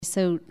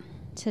so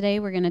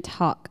today we're going to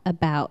talk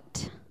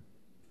about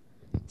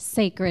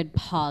sacred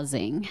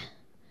pausing,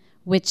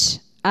 which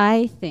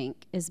I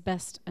think is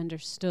best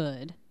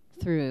understood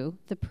through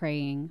the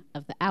praying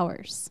of the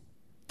hours.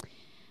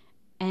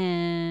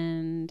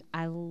 And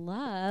I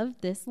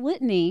love this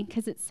litany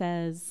because it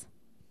says,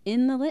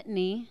 in the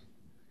litany,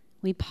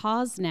 we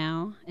pause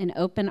now and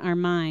open our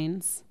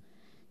minds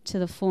to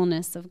the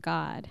fullness of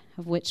God,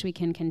 of which we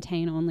can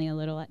contain only a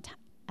little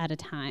at a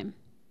time.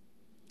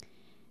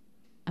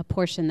 A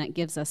portion that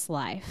gives us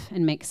life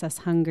and makes us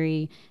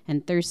hungry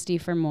and thirsty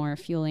for more,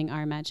 fueling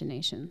our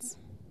imaginations.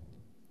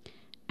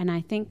 And I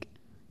think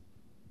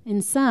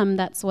in sum,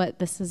 that's what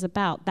this is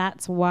about.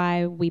 That's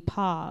why we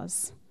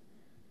pause,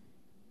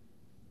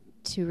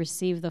 to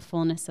receive the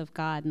fullness of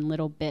God in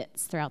little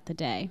bits throughout the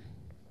day.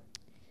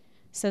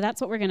 So that's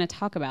what we're going to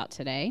talk about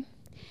today.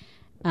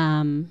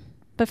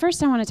 But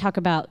first I want to talk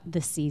about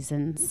the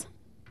seasons.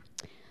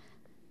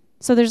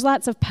 So there's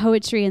lots of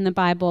poetry in the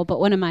Bible,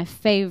 but one of my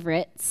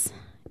favorites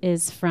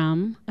is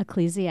from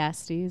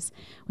Ecclesiastes,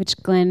 which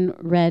Glenn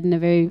read in a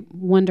very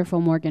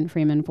wonderful Morgan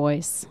Freeman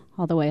voice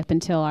all the way up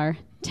until our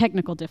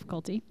technical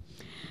difficulty.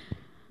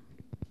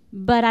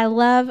 But I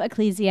love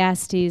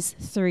Ecclesiastes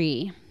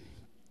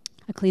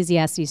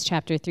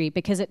chapter 3,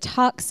 because it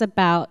talks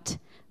about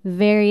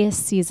various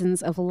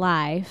seasons of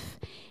life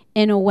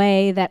in a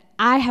way that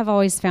I have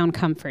always found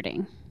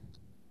comforting.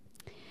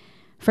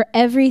 For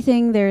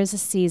everything there is a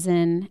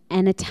season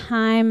and a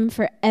time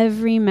for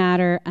every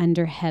matter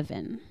under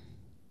heaven.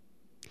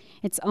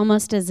 It's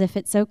almost as if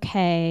it's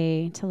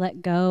okay to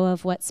let go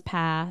of what's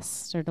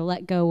past or to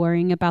let go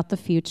worrying about the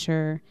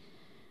future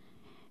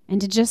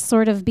and to just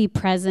sort of be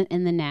present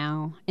in the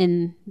now,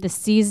 in the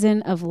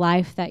season of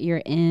life that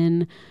you're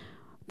in,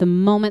 the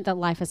moment that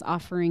life is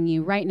offering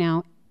you right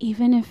now,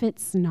 even if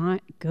it's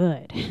not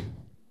good.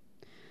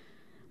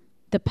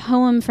 The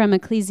poem from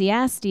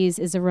Ecclesiastes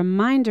is a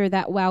reminder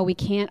that while we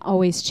can't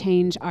always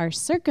change our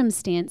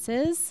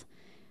circumstances,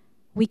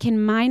 we can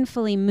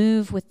mindfully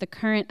move with the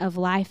current of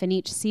life in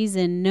each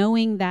season,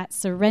 knowing that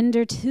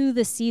surrender to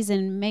the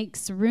season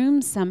makes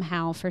room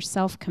somehow for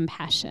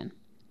self-compassion.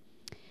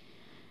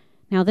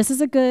 Now, this is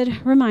a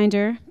good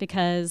reminder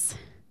because,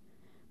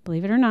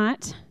 believe it or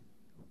not,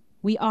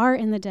 we are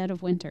in the dead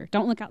of winter.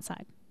 Don't look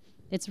outside.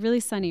 It's really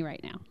sunny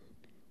right now.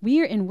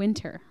 We are in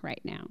winter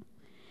right now.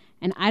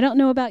 And I don't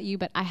know about you,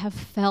 but I have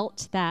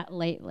felt that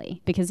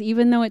lately, because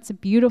even though it's a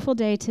beautiful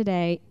day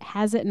today,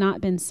 has it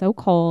not been so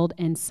cold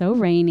and so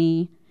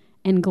rainy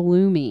and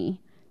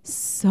gloomy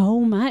so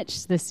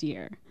much this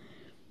year?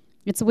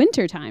 It's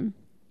winter time.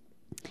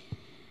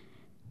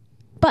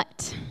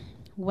 But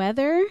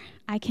whether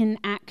I can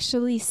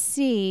actually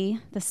see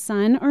the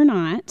sun or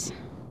not,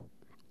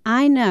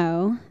 I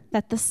know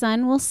that the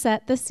sun will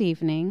set this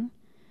evening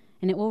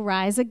and it will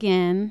rise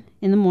again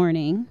in the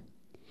morning.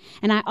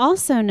 And I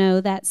also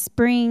know that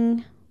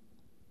spring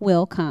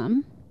will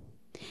come,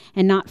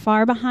 and not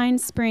far behind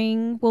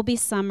spring will be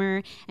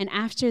summer, and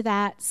after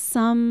that,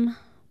 some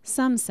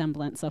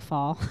semblance of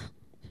fall.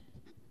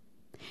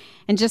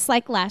 And just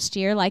like last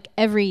year, like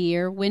every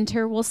year,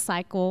 winter will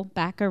cycle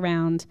back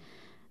around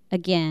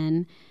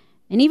again.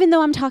 And even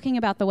though I'm talking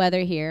about the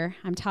weather here,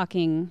 I'm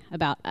talking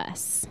about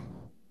us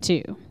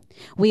too.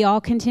 We all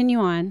continue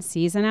on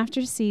season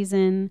after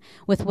season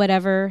with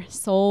whatever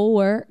soul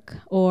work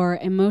or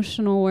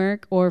emotional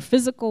work or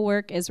physical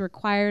work is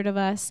required of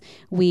us.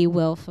 We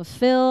will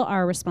fulfill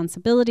our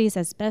responsibilities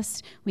as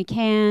best we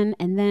can,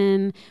 and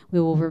then we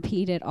will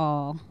repeat it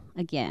all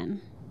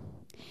again.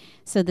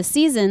 So the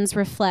seasons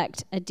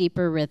reflect a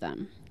deeper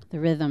rhythm, the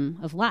rhythm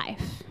of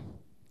life.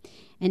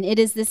 And it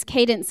is this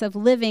cadence of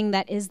living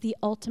that is the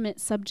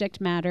ultimate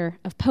subject matter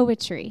of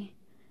poetry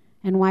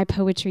and why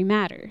poetry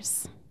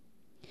matters.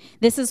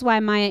 This is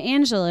why Maya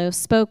Angelou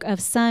spoke of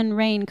sun,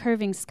 rain,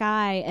 curving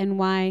sky, and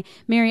why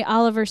Mary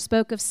Oliver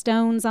spoke of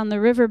stones on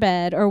the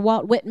riverbed, or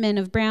Walt Whitman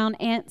of brown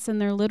ants in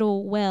their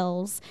little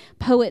wells.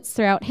 Poets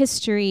throughout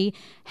history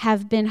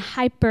have been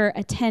hyper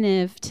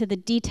attentive to the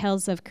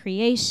details of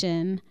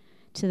creation,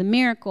 to the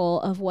miracle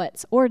of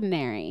what's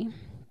ordinary.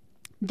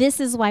 This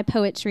is why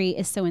poetry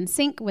is so in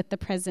sync with the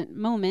present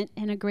moment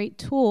and a great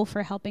tool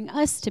for helping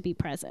us to be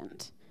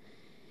present.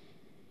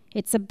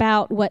 It's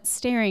about what's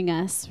staring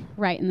us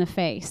right in the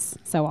face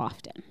so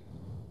often.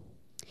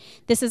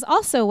 This is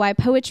also why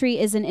poetry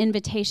is an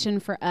invitation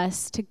for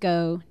us to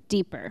go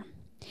deeper.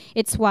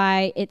 It's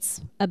why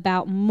it's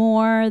about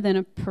more than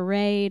a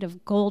parade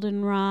of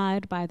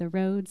goldenrod by the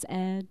road's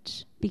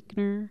edge,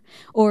 Buechner,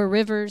 or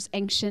rivers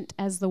ancient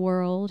as the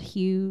world,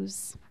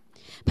 Hughes.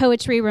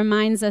 Poetry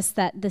reminds us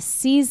that the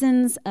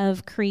seasons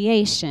of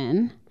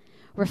creation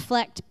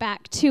reflect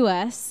back to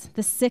us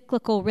the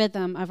cyclical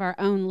rhythm of our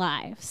own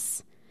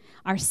lives.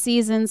 Our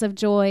seasons of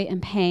joy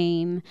and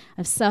pain,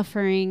 of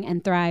suffering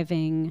and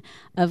thriving,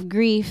 of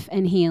grief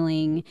and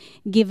healing,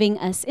 giving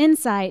us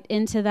insight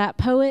into that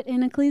poet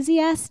in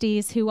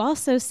Ecclesiastes who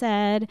also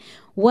said,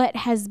 what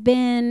has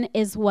been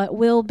is what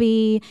will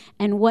be,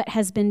 and what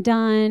has been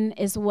done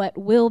is what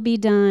will be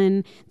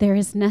done. There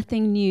is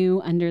nothing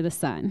new under the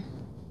sun.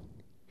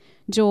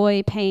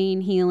 joy,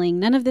 pain, healing.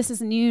 None of this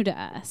is new to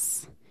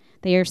us.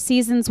 They are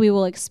seasons we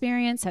will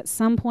experience at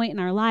some point in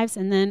our lives,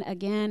 and then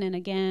again and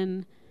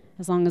again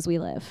as long as we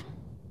live.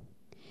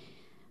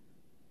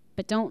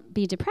 But don't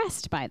be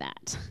depressed by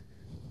that.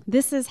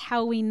 This is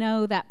how we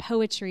know that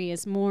poetry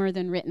is more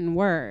than written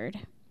word.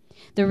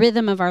 The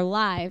rhythm of our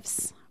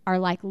lives are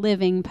like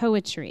living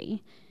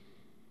poetry.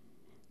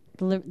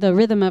 The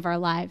rhythm of our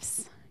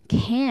lives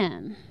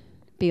can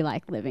be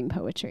like living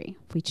poetry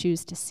if we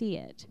choose to see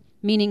it,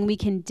 meaning we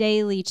can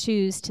daily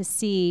choose to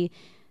see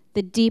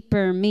the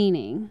deeper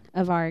meaning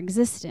of our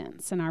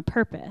existence and our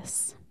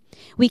purpose.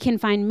 We can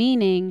find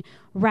meaning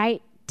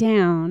right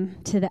down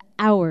to the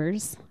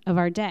hours of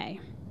our day.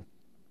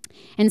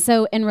 And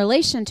so in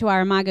relation to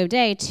our Imago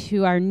Dei,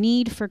 to our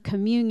need for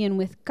communion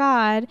with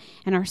God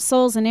and our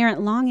soul's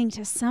inerrant longing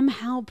to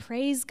somehow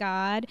praise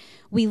God,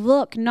 we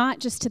look not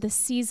just to the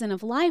season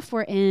of life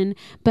we're in,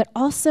 but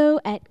also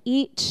at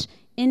each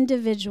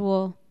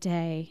individual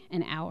day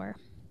and hour.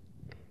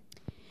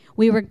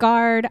 We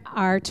regard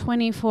our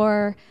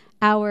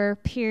 24-hour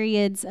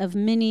periods of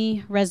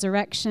many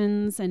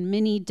resurrections and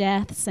many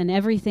deaths and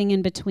everything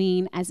in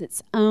between as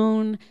its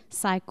own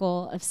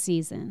cycle of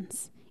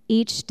seasons.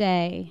 Each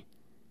day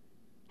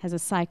has a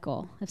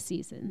cycle of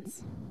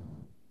seasons.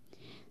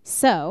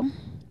 So,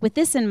 with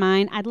this in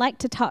mind, I'd like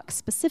to talk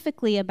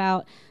specifically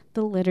about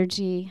the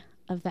liturgy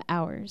of the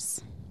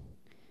hours.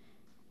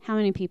 How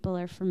many people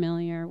are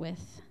familiar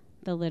with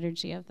the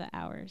liturgy of the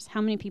hours?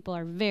 How many people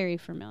are very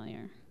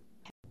familiar?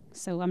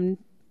 So I'm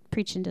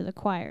preaching to the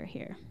choir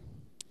here.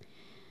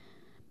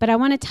 But I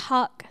want to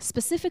talk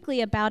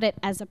specifically about it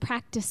as a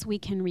practice we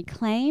can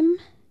reclaim,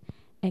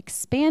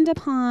 expand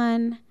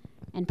upon,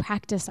 and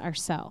practice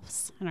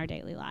ourselves in our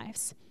daily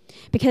lives.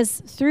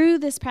 Because through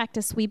this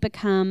practice, we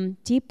become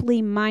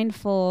deeply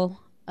mindful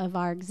of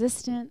our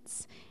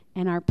existence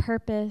and our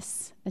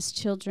purpose as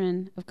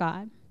children of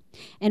God.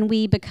 And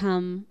we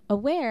become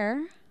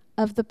aware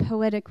of the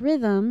poetic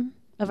rhythm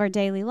of our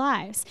daily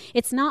lives.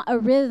 It's not a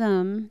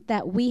rhythm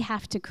that we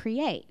have to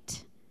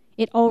create.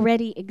 It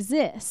already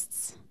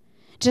exists.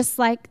 Just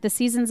like the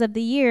seasons of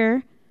the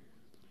year,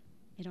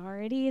 it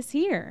already is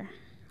here.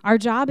 Our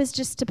job is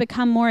just to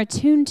become more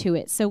attuned to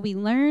it, so we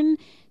learn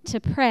to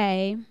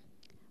pray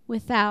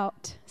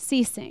without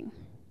ceasing.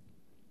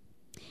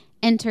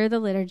 Enter the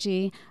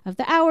liturgy of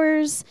the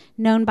hours,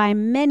 known by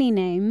many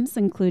names,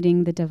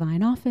 including the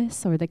divine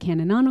office, or the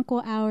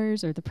canonical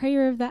hours, or the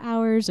prayer of the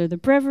hours, or the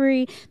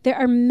breviary. There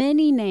are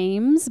many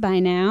names by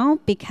now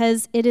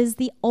because it is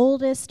the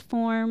oldest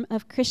form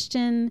of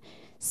Christian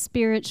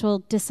spiritual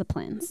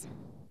disciplines.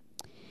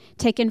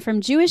 Taken from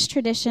Jewish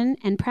tradition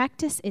and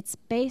practice, it's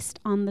based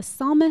on the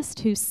psalmist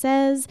who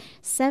says,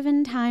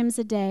 7 times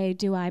a day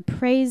do I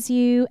praise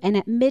you, and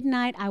at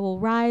midnight I will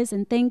rise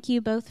and thank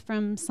you, both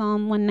from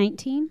Psalm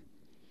 119.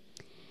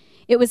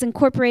 It was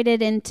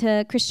incorporated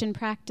into Christian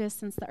practice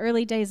since the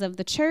early days of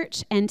the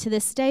church, and to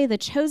this day, the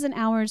chosen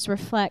hours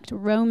reflect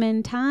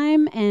Roman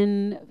time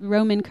and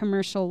Roman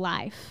commercial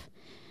life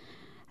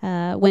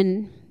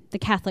when the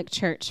Catholic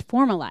Church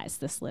formalized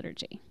this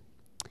liturgy.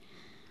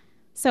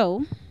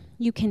 So,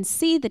 you can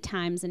see the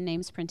times and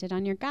names printed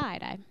on your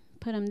guide. I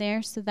put them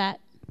there so that,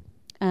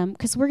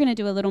 because we're going to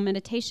do a little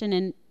meditation,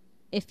 and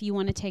if you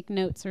want to take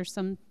notes or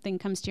something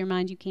comes to your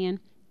mind, you can.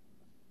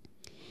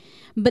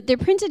 But they're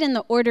printed in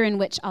the order in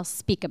which I'll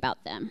speak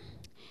about them.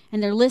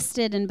 And they're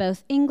listed in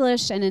both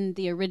English and in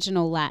the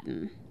original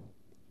Latin,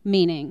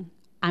 meaning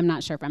I'm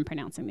not sure if I'm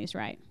pronouncing these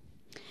right.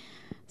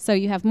 So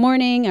you have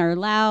morning or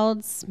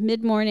lauds,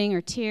 mid-morning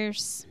or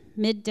tierce,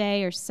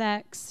 midday or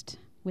sext,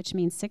 which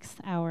means 6th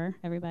hour,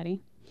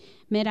 everybody.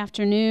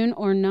 Mid-afternoon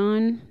or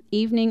non,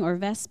 evening or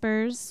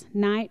vespers,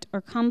 night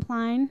or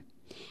compline,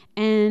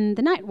 and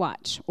the night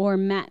watch or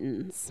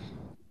matins.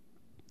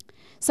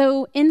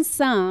 So in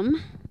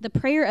sum, the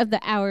prayer of the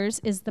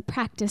hours is the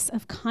practice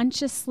of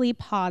consciously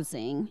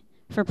pausing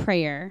for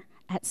prayer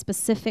at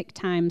specific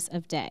times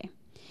of day.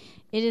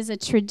 It is a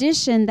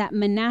tradition that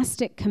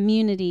monastic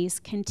communities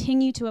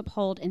continue to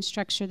uphold and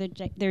structure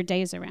their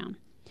days around.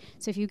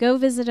 So if you go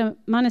visit a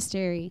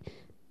monastery,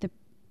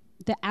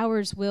 the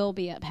hours will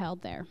be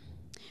upheld there.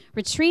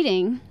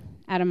 Retreating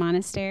at a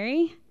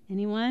monastery,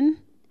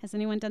 has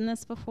anyone done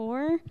this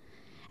before?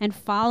 And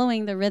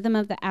following the rhythm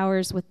of the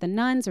hours with the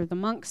nuns or the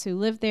monks who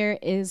live there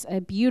is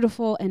a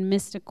beautiful and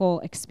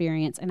mystical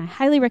experience, and I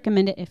highly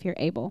recommend it if you're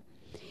able.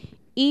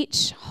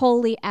 Each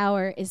holy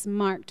hour is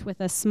marked with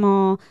a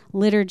small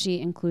liturgy,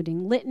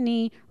 including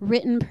litany,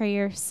 written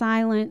prayer,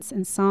 silence,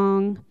 and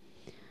song.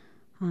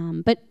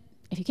 But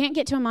if you can't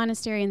get to a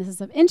monastery and this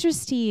is of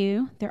interest to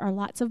you, there are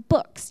lots of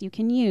books you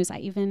can use. I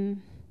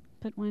even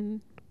put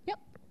one. Yep,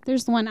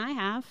 there's the one I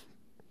have.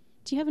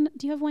 Do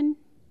you have one?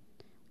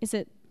 Is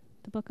it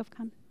the Book of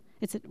Common?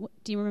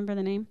 Do you remember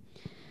the name?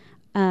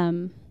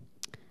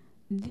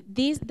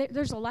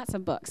 There's lots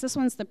of books. This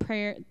one's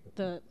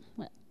the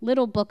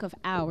Little Book of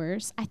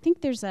Hours. I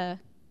think there's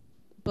a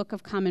Book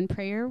of Common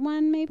Prayer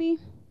one, maybe.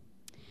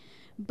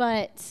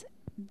 But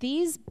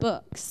these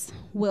books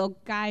will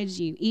guide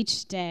you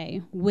each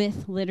day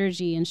with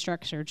liturgy and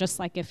structure, just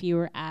like if you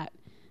were at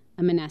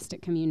a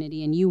monastic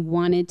community and you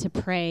wanted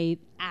to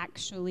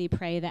actually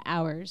pray the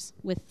hours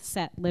with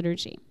set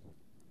liturgy.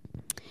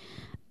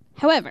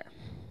 However,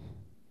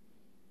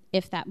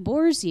 if that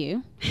bores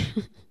you,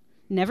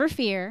 never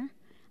fear.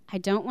 I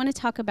don't want to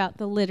talk about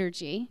the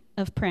liturgy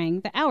of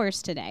praying the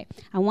hours today.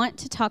 I want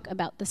to talk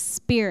about the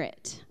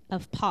spirit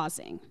of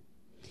pausing.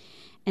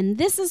 And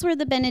this is where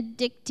the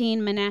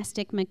Benedictine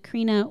monastic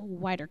Macrina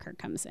Wiederkehr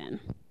comes in.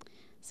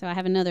 So I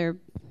have another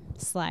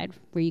slide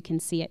where you can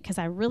see it because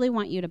I really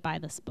want you to buy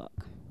this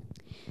book.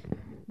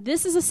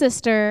 This is a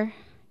sister,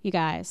 you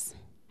guys,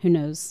 who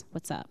knows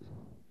what's up.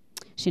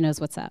 She knows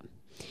what's up.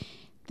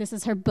 This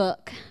is her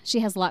book. She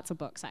has lots of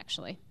books,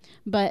 actually.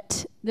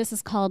 But this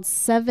is called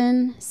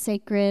 7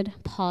 Sacred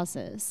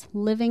Pauses,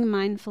 Living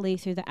Mindfully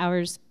Through the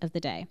Hours of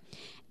the Day.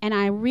 And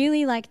I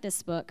really like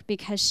this book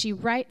because she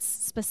writes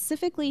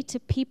specifically to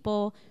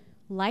people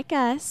like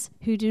us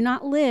who do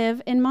not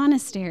live in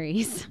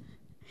monasteries.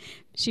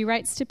 She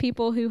writes to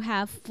people who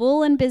have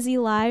full and busy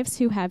lives,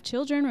 who have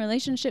children,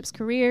 relationships,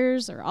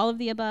 careers, or all of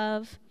the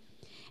above.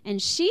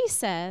 And she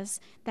says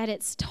that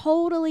it's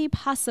totally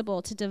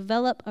possible to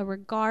develop a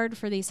regard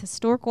for these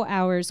historical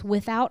hours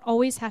without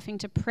always having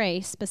to pray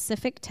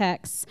specific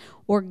texts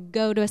or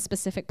go to a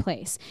specific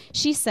place.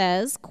 She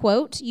says,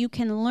 quote, "You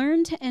can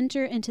learn to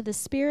enter into the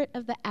spirit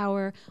of the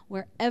hour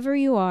wherever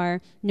you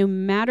are. No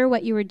matter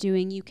what you are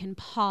doing, you can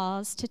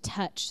pause to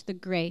touch the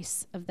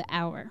grace of the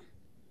hour."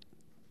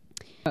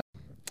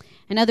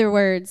 In other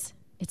words,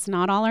 it's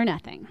not all or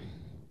nothing.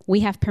 We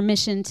have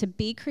permission to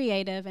be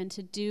creative and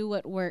to do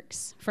what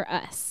works for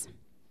us.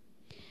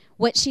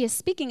 What she is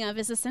speaking of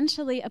is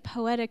essentially a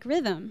poetic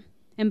rhythm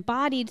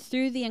embodied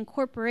through the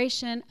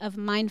incorporation of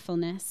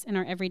mindfulness in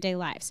our everyday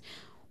lives,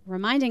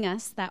 reminding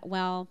us that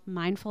while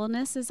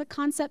mindfulness is a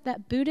concept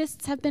that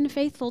Buddhists have been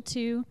faithful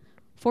to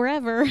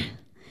forever,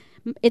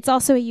 it's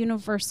also a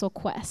universal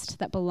quest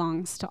that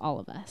belongs to all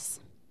of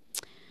us.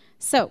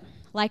 So,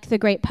 like the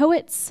great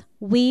poets,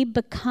 we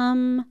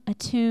become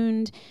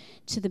attuned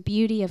to the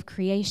beauty of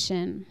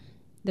creation,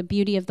 the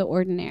beauty of the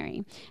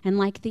ordinary. And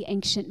like the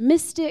ancient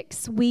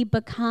mystics, we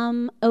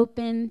become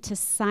open to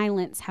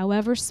silence,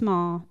 however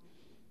small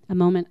a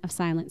moment of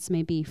silence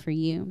may be for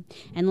you.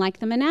 And like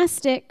the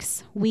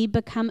monastics, we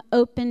become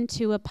open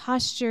to a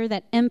posture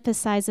that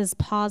emphasizes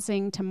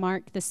pausing to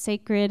mark the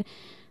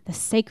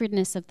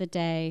sacredness of the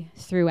day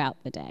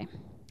throughout the day.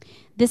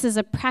 This is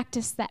a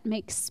practice that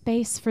makes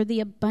space for the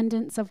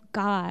abundance of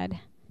God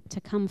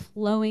to come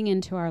flowing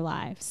into our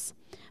lives.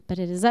 But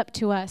it is up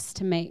to us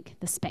to make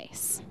the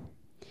space.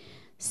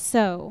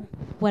 So,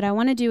 what I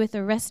want to do with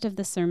the rest of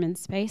the sermon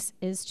space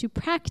is to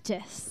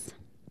practice.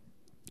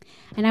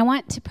 And I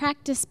want to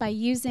practice by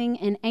using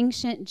an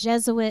ancient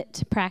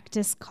Jesuit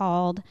practice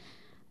called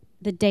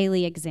the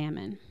daily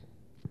examen.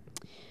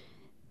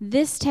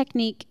 This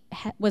technique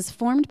was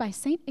formed by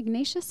St.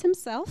 Ignatius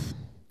himself.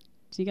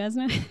 Do you guys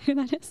know who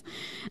that is?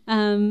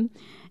 And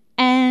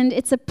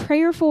it's a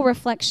prayerful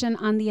reflection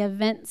on the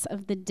events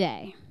of the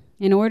day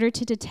in order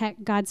to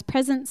detect God's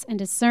presence and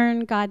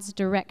discern God's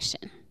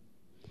direction.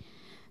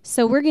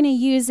 So we're going to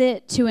use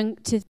it to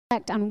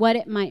reflect on what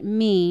it might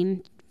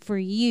mean for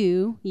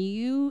you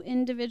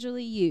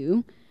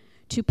individually,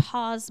 to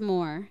pause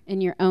more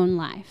in your own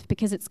life,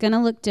 because it's going to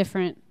look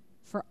different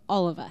for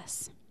all of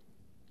us.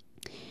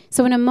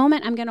 So in a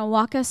moment, I'm going to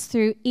walk us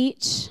through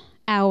each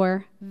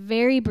hour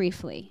very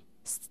briefly.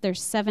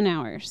 There's 7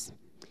 hours.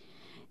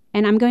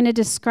 And I'm going to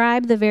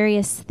describe the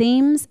various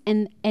themes,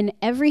 and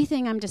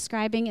everything I'm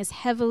describing is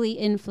heavily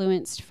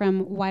influenced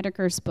from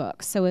Wiederkehr's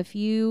book. So if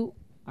you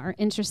are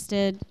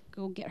interested,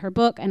 go get her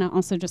book, and I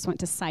also just want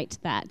to cite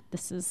that.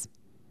 This is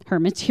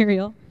her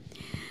material.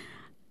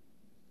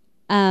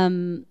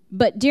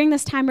 But during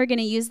this time, we're going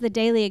to use the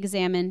daily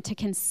examen to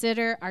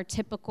consider our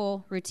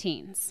typical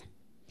routines.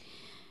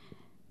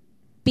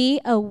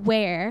 Be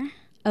aware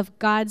of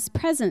God's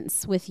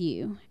presence with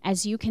you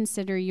as you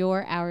consider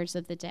your hours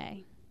of the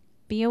day.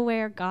 Be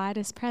aware God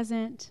is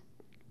present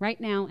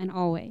right now and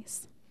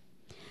always.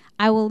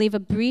 I will leave a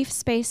brief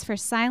space for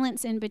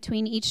silence in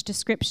between each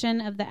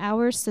description of the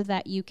hours so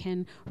that you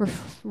can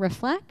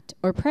reflect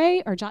or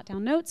pray or jot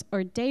down notes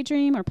or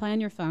daydream or play on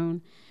your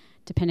phone,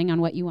 depending on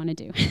what you want to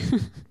do.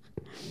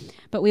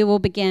 But we will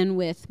begin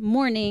with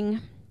morning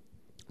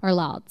or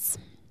lauds.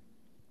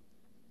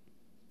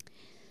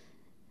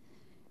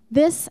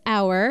 This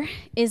hour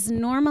is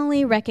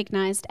normally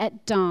recognized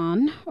at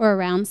dawn or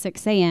around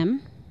 6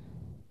 a.m.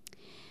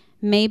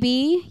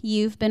 Maybe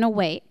you've been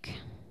awake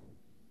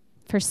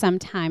for some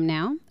time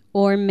now,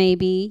 or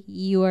maybe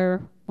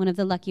you're one of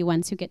the lucky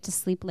ones who get to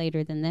sleep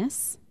later than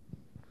this.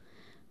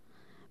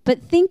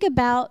 But think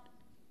about,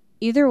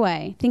 either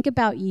way, think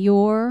about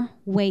your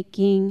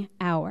waking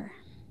hour.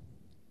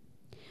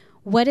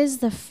 What is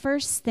the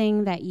first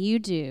thing that you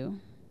do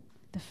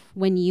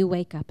when you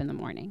wake up in the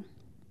morning?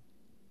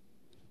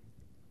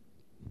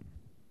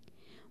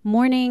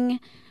 Morning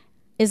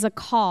is a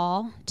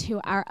call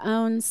to our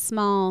own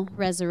small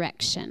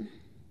resurrection.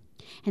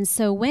 And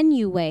so when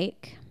you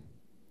wake,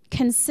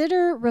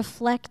 consider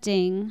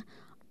reflecting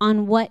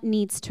on what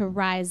needs to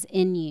rise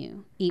in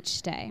you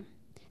each day.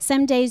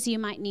 Some days you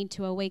might need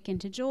to awaken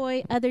to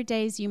joy. Other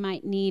days you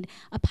might need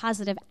a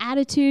positive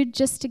attitude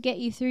just to get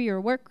you through your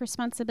work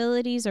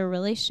responsibilities or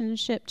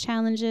relationship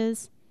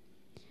challenges.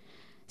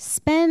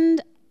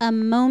 Spend a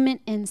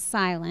moment in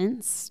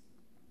silence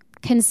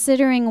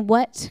considering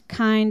what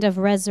kind of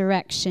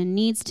resurrection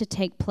needs to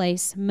take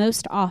place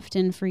most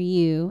often for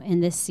you in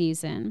this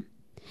season.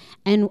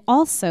 And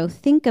also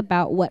think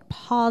about what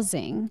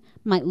pausing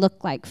might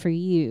look like for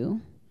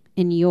you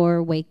in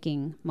your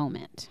waking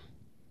moment.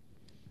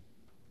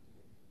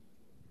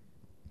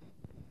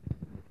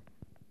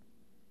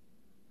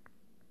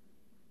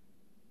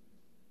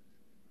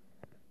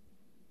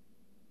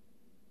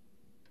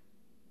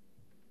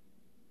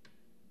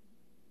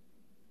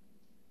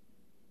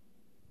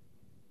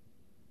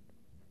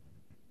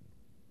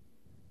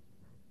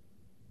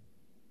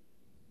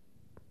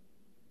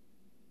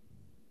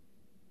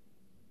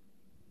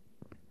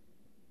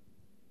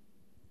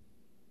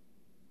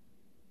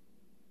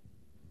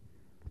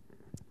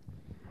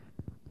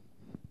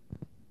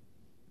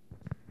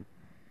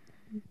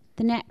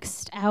 The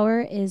next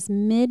hour is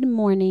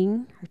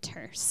mid-morning, or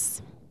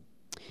terce.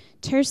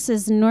 Terce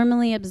is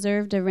normally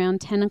observed around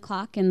 10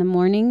 o'clock in the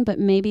morning, but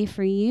maybe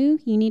for you,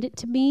 you need it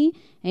to be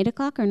 8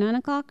 o'clock or 9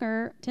 o'clock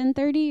or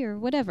 10:30 or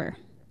whatever.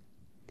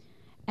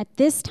 At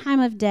this time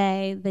of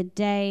day, the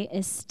day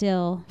is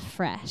still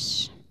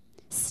fresh,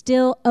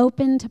 still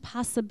open to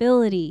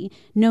possibility,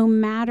 no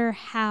matter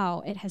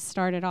how it has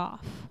started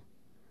off.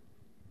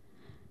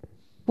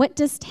 What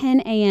does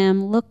 10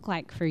 a.m. look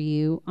like for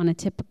you on a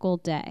typical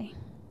day?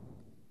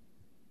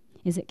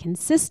 Is it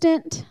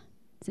consistent?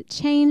 Does it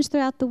change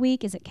throughout the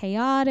week? Is it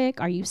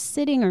chaotic? Are you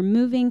sitting or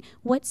moving?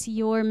 What's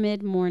your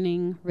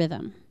mid-morning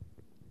rhythm?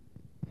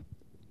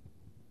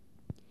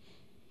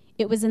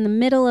 It was in the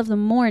middle of the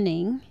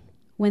morning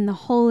when the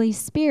Holy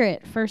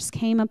Spirit first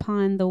came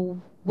upon the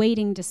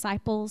waiting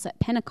disciples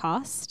at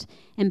Pentecost,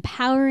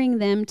 empowering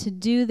them to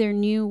do their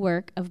new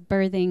work of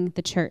birthing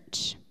the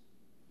church.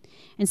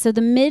 And so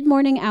the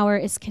mid-morning hour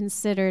is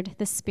considered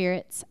the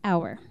Spirit's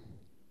hour.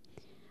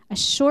 A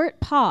short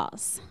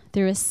pause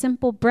through a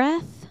simple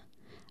breath,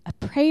 a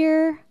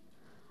prayer,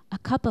 a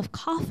cup of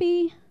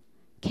coffee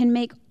can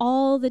make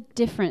all the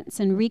difference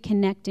in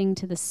reconnecting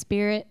to the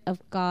Spirit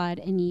of God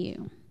in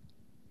you.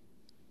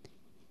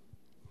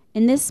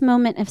 In this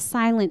moment of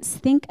silence,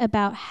 think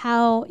about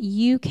how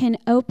you can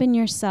open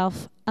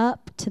yourself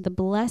up to the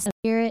blessed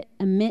Spirit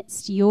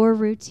amidst your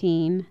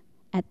routine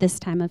at this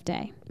time of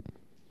day.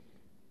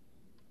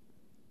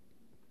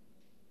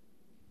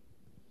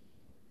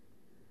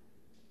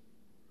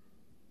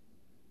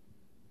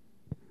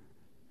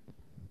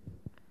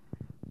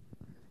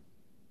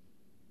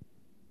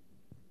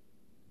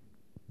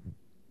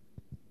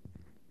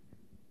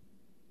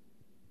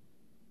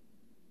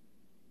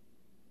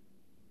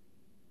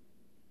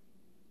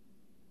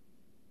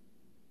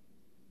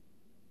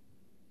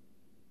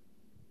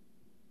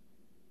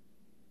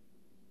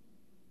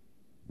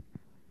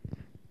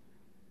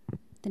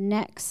 The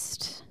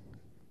next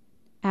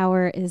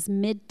hour is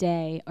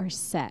midday or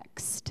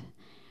sext.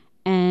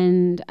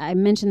 And I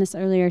mentioned this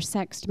earlier,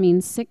 sext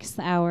means 6th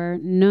hour.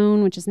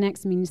 None, which is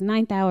next, means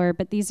 9th hour.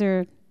 But these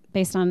are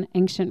based on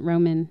ancient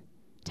Roman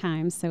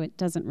times, so it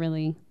doesn't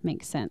really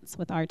make sense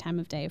with our time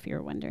of day, if you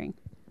were wondering.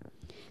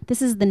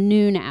 This is the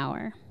noon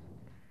hour.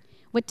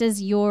 What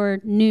does your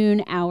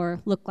noon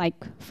hour look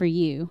like for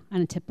you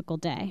on a typical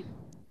day?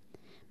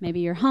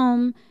 Maybe you're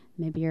home.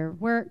 Maybe you're at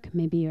work,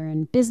 maybe you're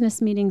in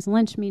business meetings,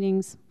 lunch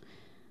meetings.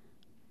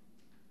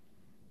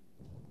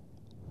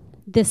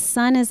 The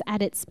sun is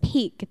at its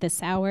peak at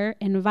this hour,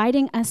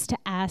 inviting us to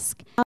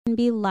ask how we can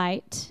be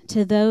light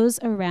to those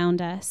around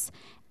us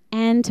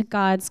and to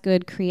God's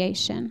good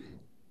creation,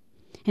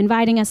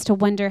 inviting us to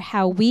wonder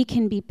how we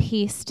can be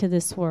peace to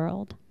this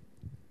world.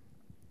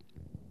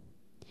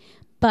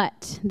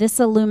 But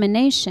this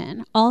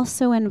illumination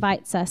also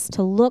invites us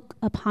to look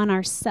upon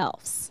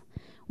ourselves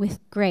with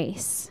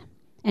grace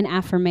and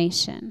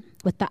affirmation,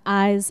 with the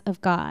eyes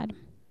of God.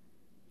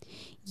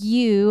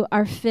 You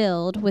are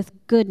filled with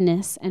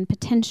goodness and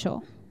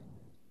potential.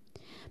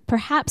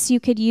 Perhaps you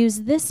could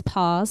use this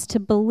pause to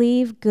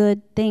believe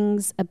good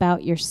things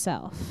about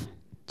yourself,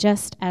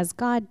 just as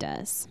God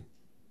does.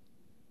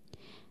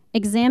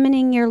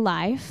 Examining your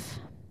life,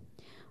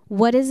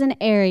 what is an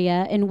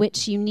area in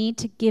which you need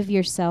to give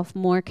yourself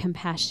more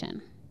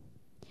compassion?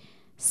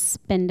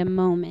 Spend a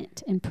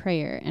moment in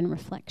prayer and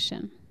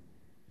reflection.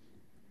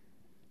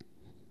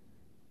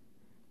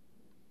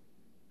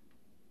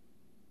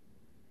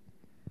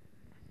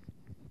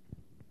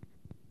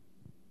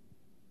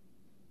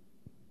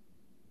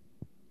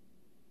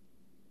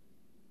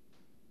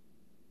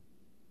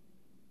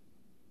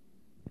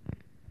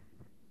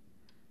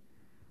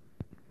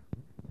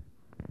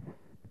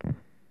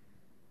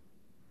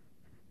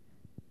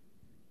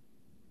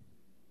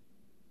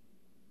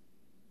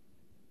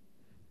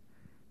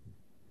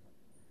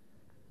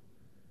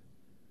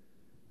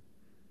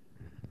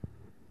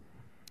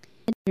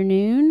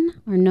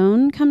 Afternoon or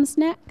noon comes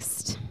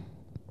next.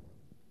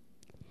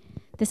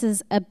 This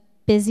is a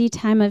busy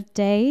time of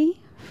day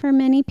for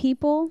many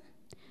people,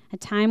 a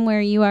time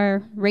where you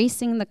are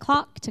racing the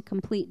clock to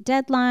complete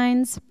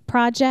deadlines,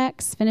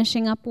 projects,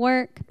 finishing up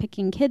work,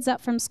 picking kids up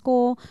from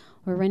school,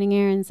 or running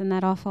errands in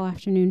that awful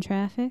afternoon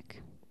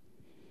traffic.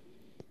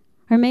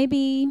 Or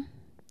maybe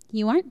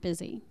you aren't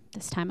busy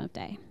this time of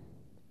day.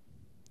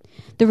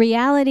 The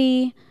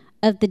reality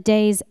of the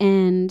day's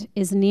end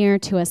is near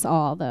to us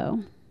all,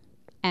 though,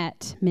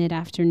 at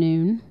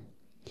mid-afternoon,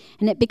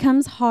 and it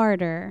becomes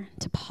harder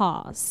to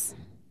pause.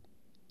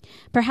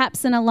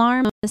 Perhaps an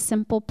alarm, a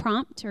simple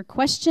prompt or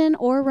question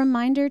or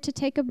reminder to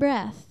take a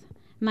breath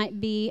might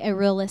be a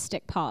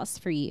realistic pause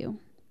for you.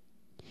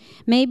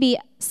 Maybe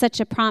such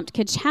a prompt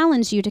could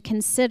challenge you to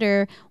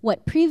consider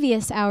what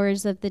previous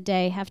hours of the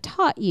day have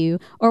taught you,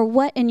 or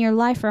what in your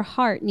life or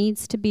heart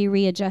needs to be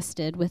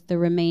readjusted with the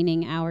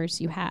remaining hours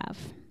you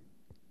have.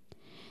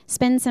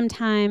 Spend some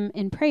time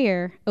in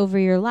prayer over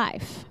your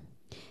life.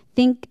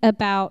 Think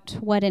about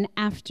what an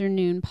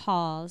afternoon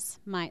pause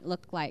might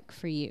look like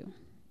for you.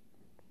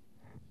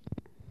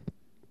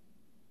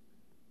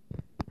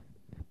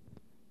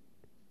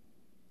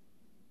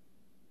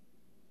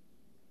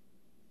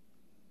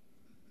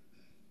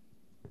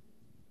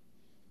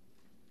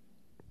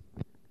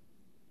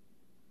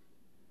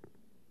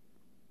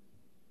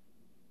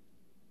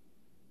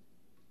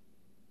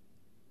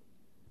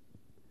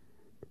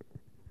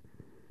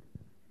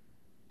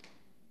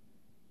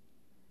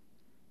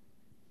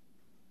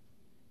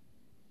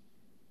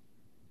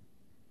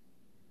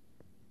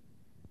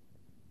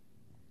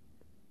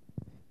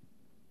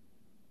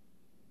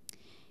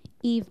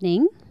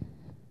 Evening,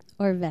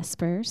 or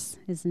Vespers,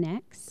 is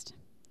next.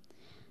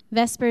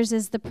 Vespers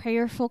is the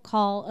prayerful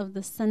call of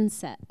the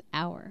sunset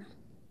hour.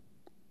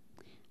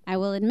 I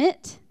will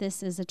admit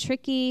this is a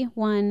tricky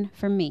one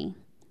for me,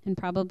 and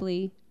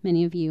probably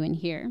many of you in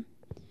here.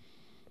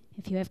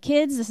 If you have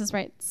kids, this is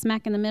right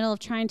smack in the middle of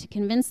trying to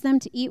convince them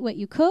to eat what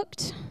you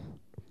cooked,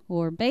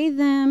 or bathe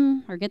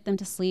them, or get them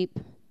to sleep.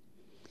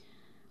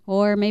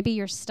 Or maybe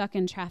you're stuck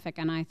in traffic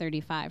on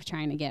I-35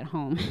 trying to get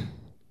home.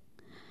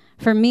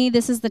 For me,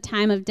 this is the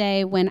time of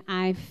day when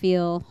I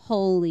feel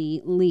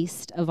holy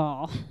least of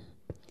all.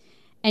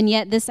 And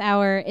yet this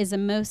hour is a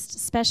most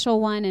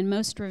special one and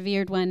most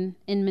revered one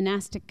in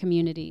monastic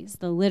communities.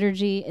 The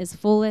liturgy is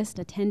fullest,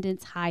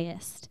 attendance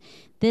highest.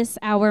 This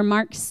hour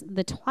marks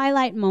the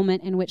twilight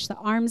moment in which the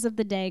arms of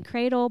the day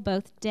cradle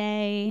both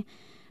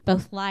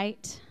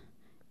light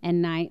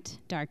and night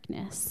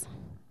darkness.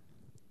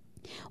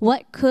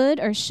 What could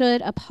or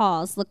should a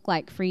pause look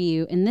like for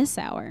you in this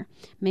hour?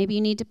 Maybe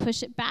you need to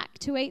push it back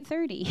to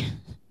 8:30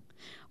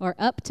 or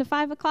up to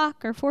 5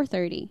 o'clock or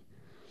 4:30.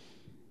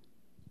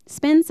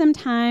 Spend some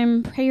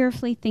time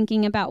prayerfully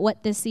thinking about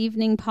what this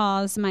evening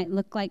pause might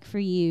look like for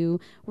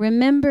you,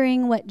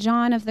 remembering what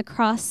John of the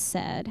Cross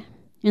said.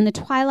 In the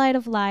twilight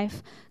of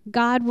life,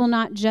 God will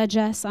not judge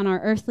us on our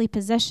earthly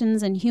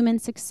possessions and human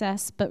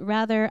success, but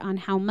rather on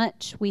how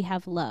much we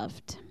have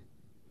loved.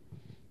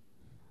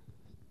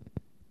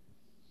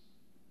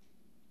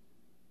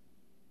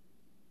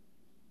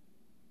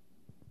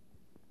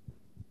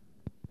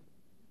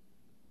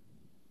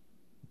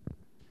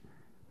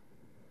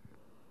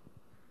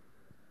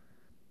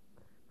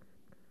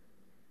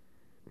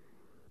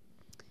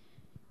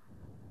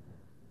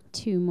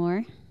 Two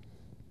more.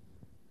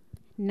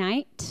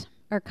 Night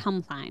or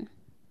compline.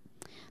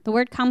 The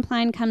word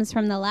compline comes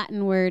from the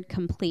Latin word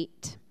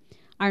complete.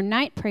 Our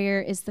night prayer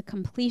is the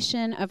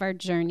completion of our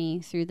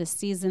journey through the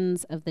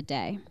seasons of the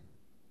day.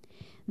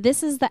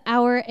 This is the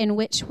hour in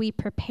which we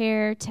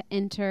prepare to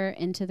enter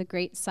into the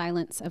great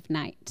silence of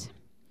night.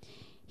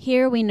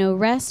 Here we know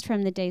rest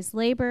from the day's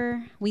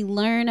labor. We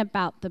learn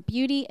about the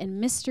beauty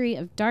and mystery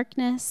of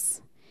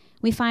darkness.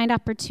 We find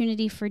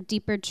opportunity for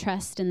deeper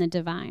trust in the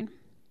divine.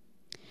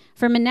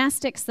 For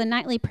monastics, the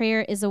nightly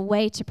prayer is a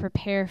way to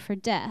prepare for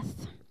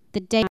death, the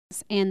day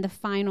and the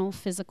final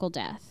physical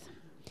death.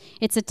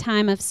 It's a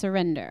time of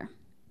surrender.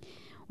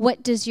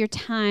 What does your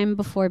time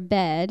before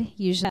bed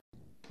usually?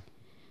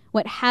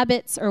 What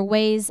habits or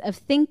ways of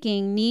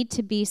thinking need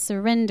to be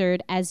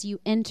surrendered as you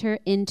enter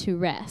into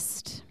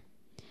rest?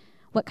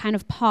 What kind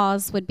of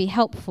pause would be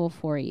helpful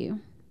for you?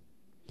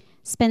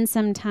 Spend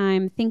some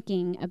time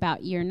thinking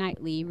about your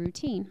nightly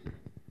routine.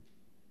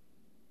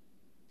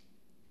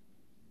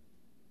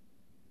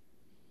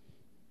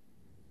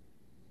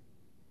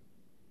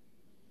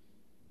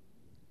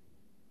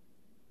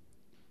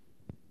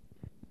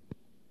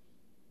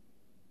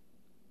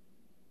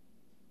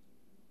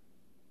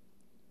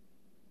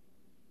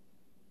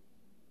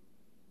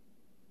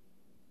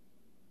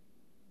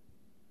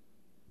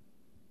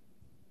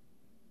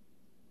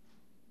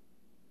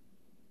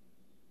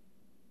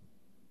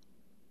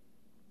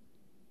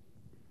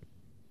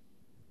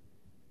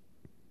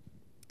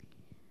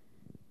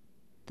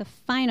 The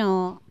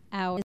final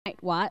hour is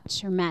night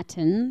watch, or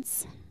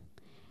matins.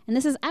 And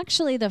this is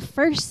actually the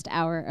first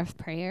hour of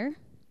prayer,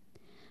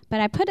 but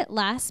I put it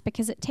last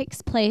because it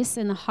takes place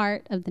in the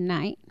heart of the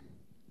night.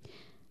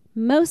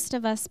 Most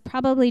of us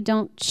probably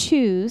don't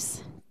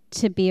choose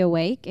to be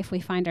awake if we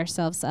find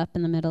ourselves up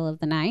in the middle of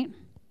the night.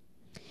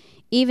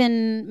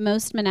 Even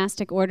most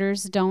monastic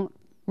orders don't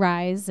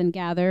rise and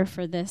gather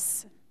for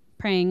this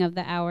praying of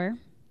the hour.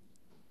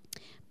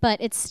 But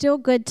it's still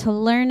good to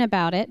learn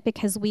about it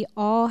because we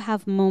all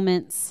have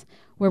moments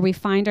where we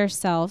find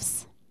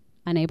ourselves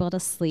unable to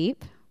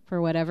sleep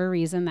for whatever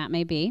reason that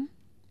may be.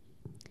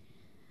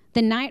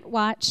 The night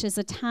watch is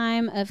a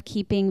time of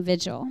keeping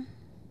vigil,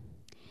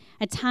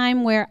 a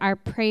time where our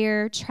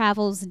prayer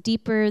travels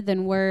deeper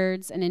than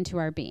words and into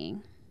our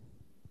being.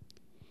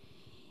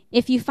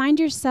 If you find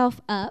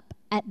yourself up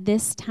at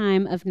this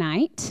time of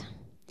night,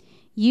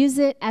 use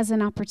it as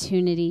an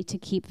opportunity to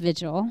keep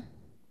vigil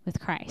with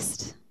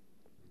Christ,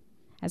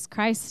 as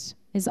Christ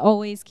is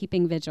always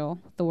keeping vigil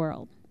with the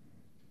world.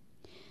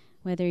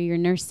 Whether you're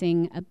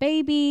nursing a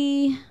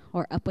baby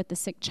or up with a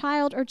sick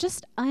child or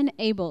just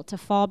unable to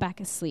fall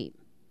back asleep,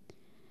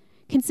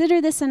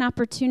 consider this an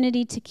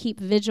opportunity to keep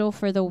vigil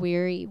for the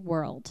weary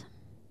world.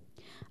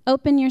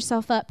 Open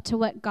yourself up to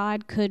what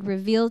God could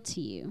reveal to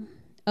you.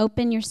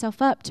 Open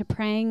yourself up to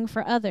praying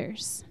for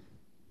others.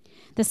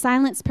 The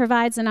silence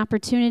provides an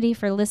opportunity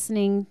for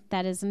listening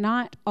that is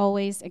not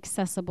always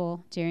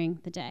accessible during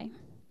the day.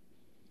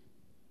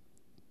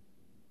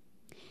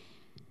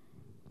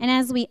 And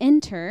as we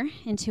enter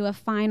into a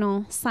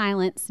final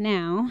silence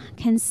now,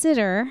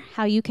 consider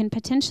how you can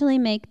potentially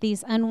make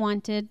these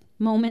unwanted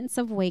moments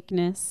of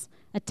wakeness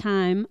a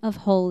time of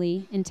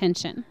holy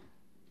intention.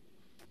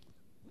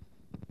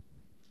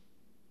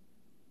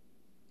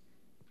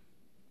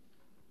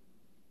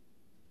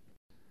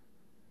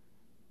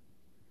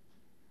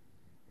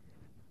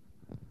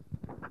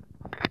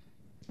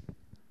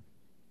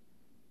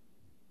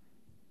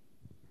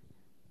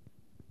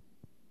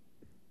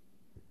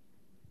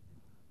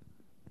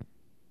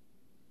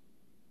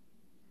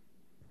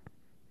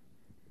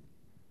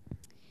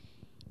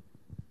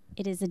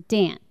 It is a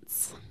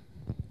dance,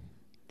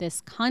 this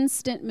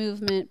constant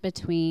movement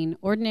between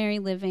ordinary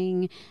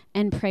living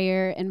and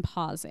prayer and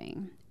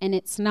pausing. And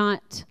it's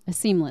not a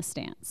seamless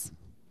dance.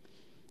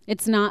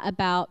 It's not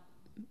about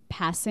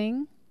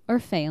passing or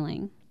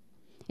failing.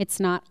 It's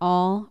not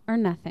all or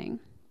nothing.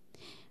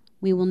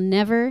 We will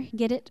never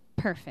get it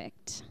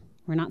perfect.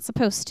 We're not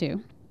supposed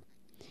to.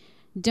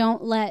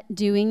 Don't let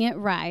doing it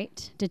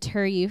right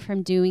deter you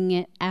from doing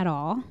it at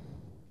all.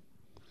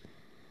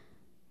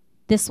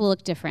 This will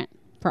look different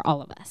for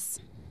all of us.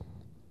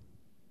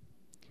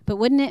 But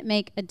wouldn't it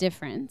make a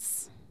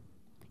difference?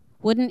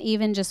 Wouldn't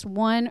even just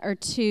 1 or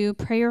 2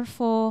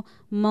 prayerful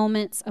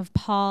moments of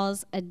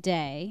pause a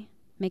day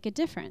make a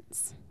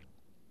difference?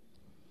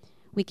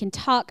 We can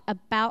talk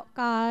about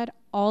God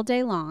all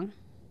day long.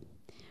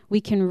 We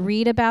can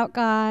read about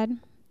God.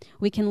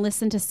 We can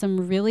listen to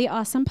some really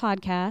awesome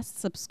podcasts.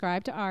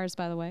 Subscribe to ours,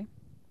 by the way.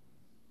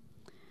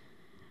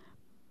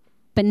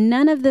 But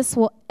none of this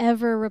will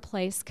ever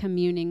replace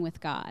communing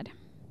with God.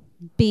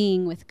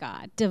 Being with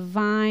God,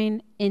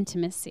 divine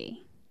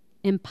intimacy,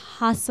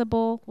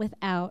 impossible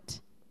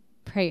without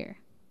prayer.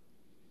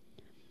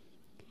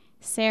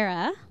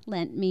 Sarah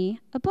lent me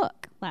a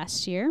book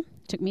last year.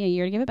 Took me a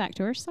year to give it back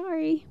to her,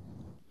 sorry.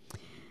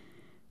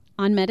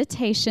 On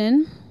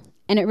meditation,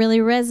 and it really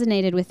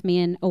resonated with me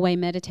in a way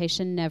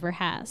meditation never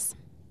has.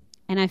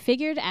 And I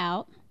figured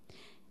out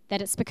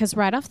that it's because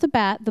right off the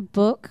bat, the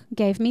book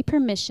gave me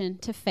permission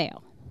to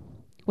fail,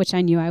 which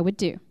I knew I would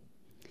do.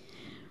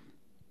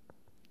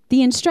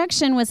 The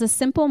instruction was a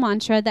simple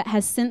mantra that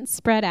has since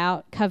spread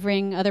out,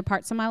 covering other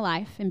parts of my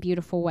life in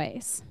beautiful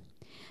ways.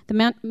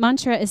 The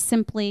mantra is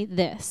simply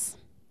this: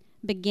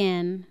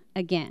 begin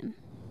again.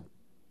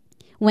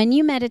 When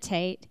you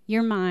meditate,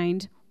 your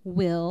mind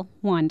will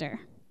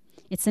wander.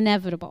 It's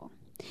inevitable.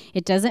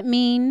 It doesn't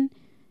mean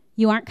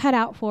you aren't cut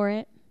out for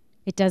it.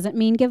 It doesn't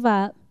mean give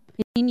up.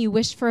 It means you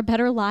wish for a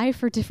better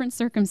life or different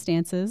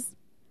circumstances.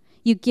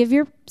 You give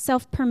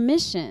yourself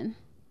permission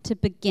to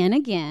begin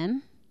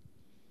again.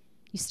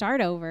 You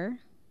start over.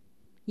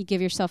 You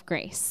give yourself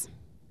grace.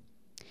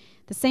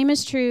 The same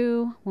is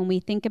true when we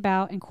think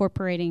about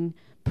incorporating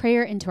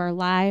prayer into our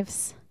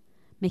lives,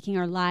 making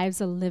our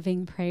lives a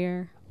living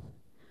prayer.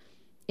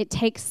 It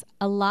takes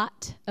a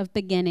lot of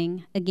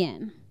beginning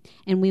again,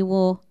 and we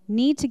will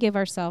need to give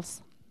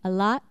ourselves a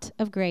lot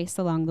of grace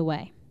along the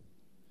way.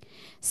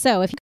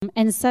 So if you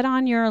and set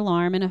on your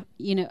alarm and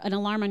an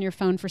alarm on your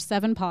phone for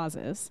 7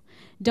 pauses,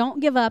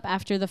 don't give up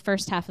after the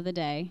first half of the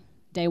day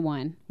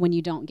 1, when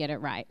you don't get it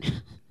right.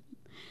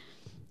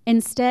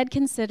 Instead,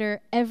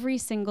 consider every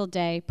single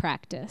day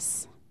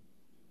practice.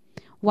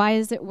 Why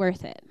is it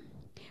worth it?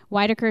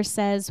 Whitaker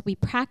says, we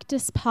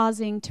practice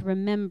pausing to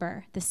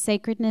remember the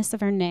sacredness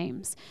of our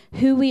names,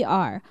 who we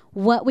are,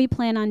 what we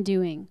plan on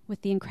doing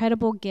with the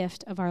incredible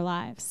gift of our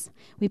lives.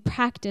 We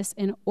practice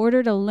in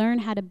order to learn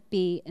how to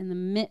be in the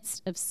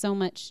midst of so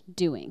much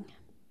doing.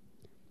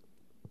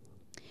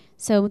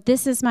 So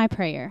this is my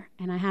prayer,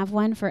 and I have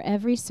one for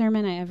every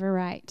sermon I ever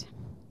write.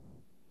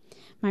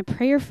 My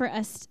prayer for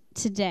us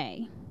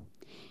today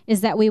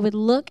is that we would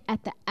look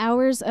at the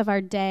hours of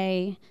our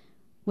day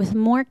with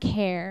more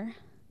care,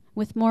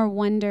 with more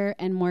wonder,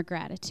 and more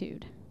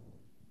gratitude.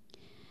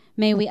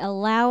 May we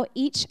allow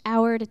each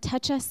hour to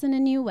touch us in a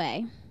new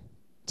way,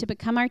 to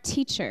become our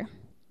teacher,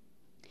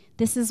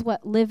 This is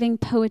what living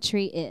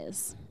poetry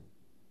is.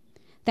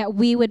 That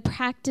we would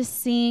practice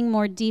seeing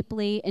more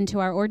deeply into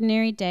our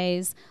ordinary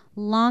days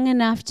long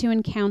enough to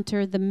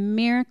encounter the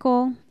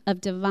miracle of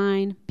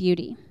divine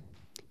beauty,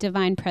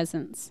 divine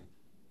presence.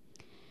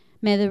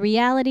 May the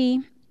reality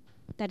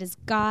that is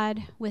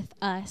God with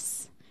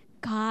us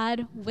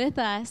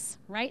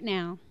right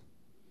now,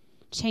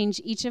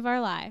 change each of our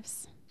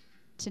lives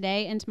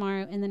today and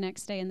tomorrow and the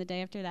next day and the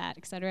day after that,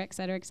 et cetera, et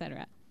cetera, et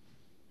cetera.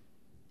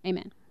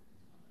 Amen.